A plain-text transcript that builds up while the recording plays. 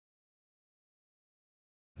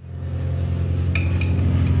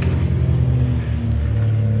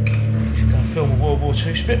World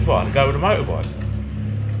War II Spitfire to go with a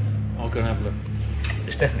motorbike. I'll go and have a look.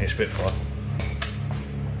 It's definitely a Spitfire.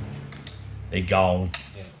 They're gone.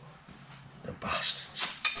 Yeah. The bastards.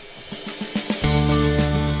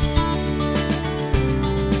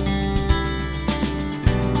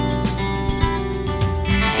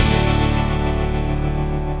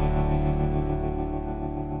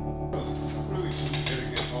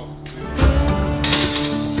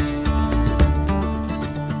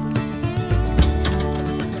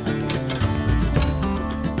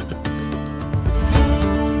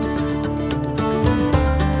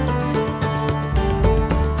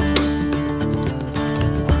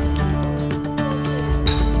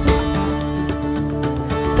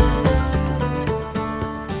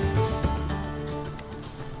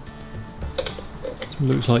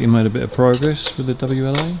 Looks like you made a bit of progress with the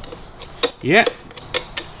WLA. Yeah.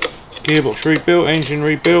 Gearbox rebuilt, engine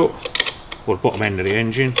rebuilt. Well, the bottom end of the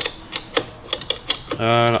engine. Like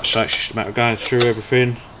I say, it's just a matter of going through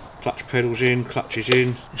everything. Clutch pedals in, clutches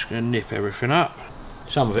in. Just going to nip everything up.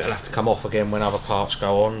 Some of it will have to come off again when other parts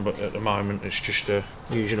go on, but at the moment it's just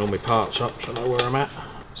using all my parts up so I know where I'm at.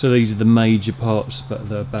 So these are the major parts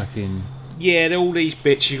that are back in? Yeah, they're all these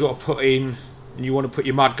bits you've got to put in, and you want to put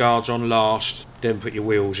your mud guards on last, then put your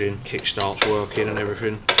wheels in, kickstart's working and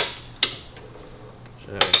everything.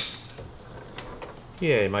 So,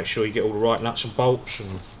 yeah, make sure you get all the right nuts and bolts,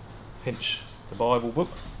 and hence the Bible book.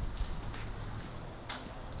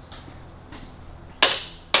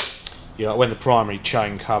 Yeah, when the primary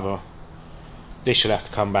chain cover, this will have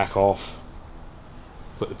to come back off,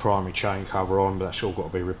 put the primary chain cover on, but that's all got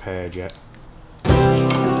to be repaired yet.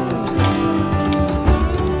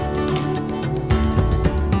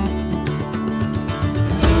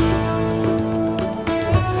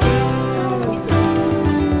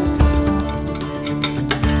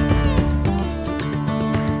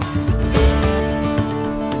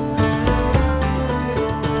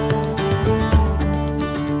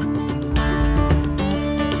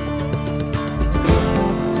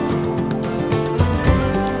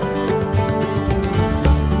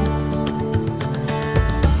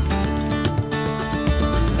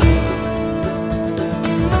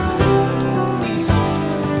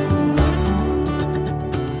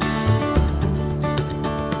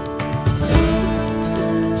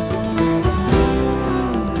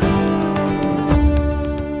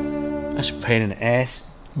 That's a pain in the ass.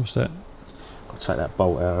 What's that? Got to take that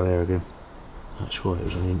bolt out of there again. That's why it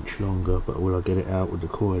was an inch longer, but will I get it out with the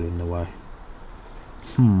coil in the way?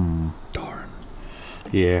 Darn.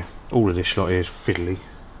 Yeah, all of this lot here is fiddly.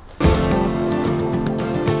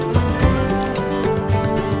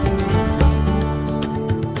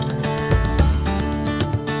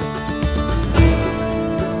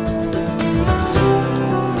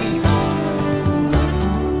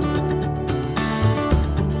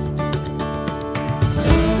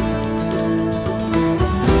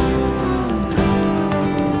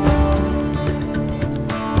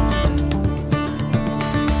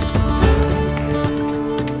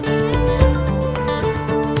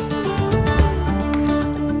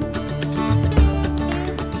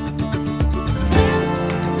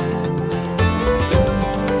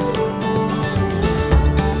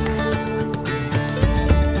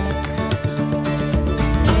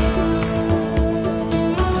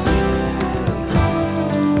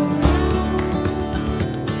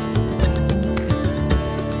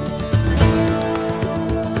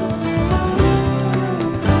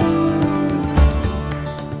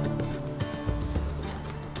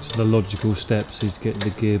 The logical steps is get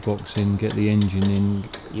the gearbox in, get the engine in.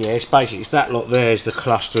 Yeah, it's basically, it's that lot there's the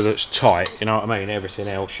cluster that's tight, you know what I mean? Everything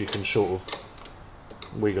else you can sort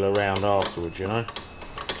of wiggle around afterwards, you know?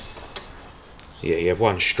 Yeah, you have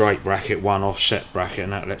one straight bracket, one offset bracket,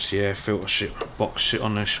 and that lets the air filter box sit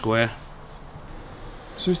on there square.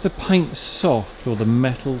 So is the paint soft or the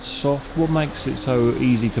metal soft? What makes it so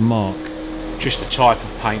easy to mark? Just the type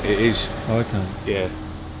of paint it is. Oh, okay. Yeah.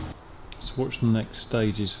 So what's the next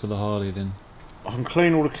stages for the Harley then? I can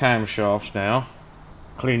clean all the camshafts now,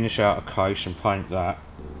 clean this out of case and paint that.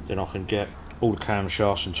 Then I can get all the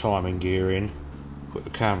camshafts and timing gear in, put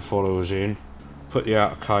the cam followers in, put the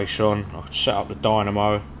outer case on. I can set up the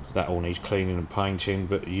dynamo. That all needs cleaning and painting,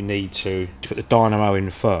 but you need to put the dynamo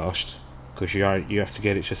in first, because you have to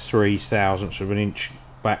get it to 3/1000ths of an inch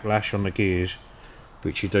backlash on the gears,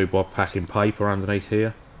 which you do by packing paper underneath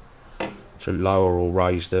here to lower or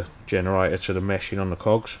raise the generator to the meshing on the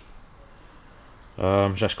cogs.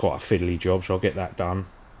 So that's quite a fiddly job, so I'll get that done.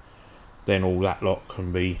 Then all that lot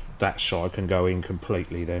can be, that side can go in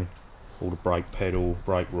completely then. All the brake pedal,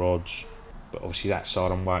 brake rods. But obviously that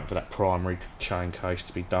side I'm waiting for that primary chain case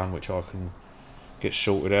to be done, which I can get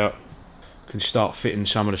sorted out. Can start fitting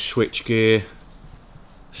some of the switch gear,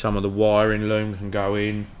 some of the wiring loom can go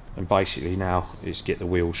in, and basically now it's get the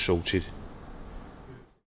wheels sorted.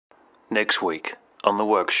 Next week on The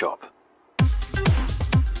Workshop.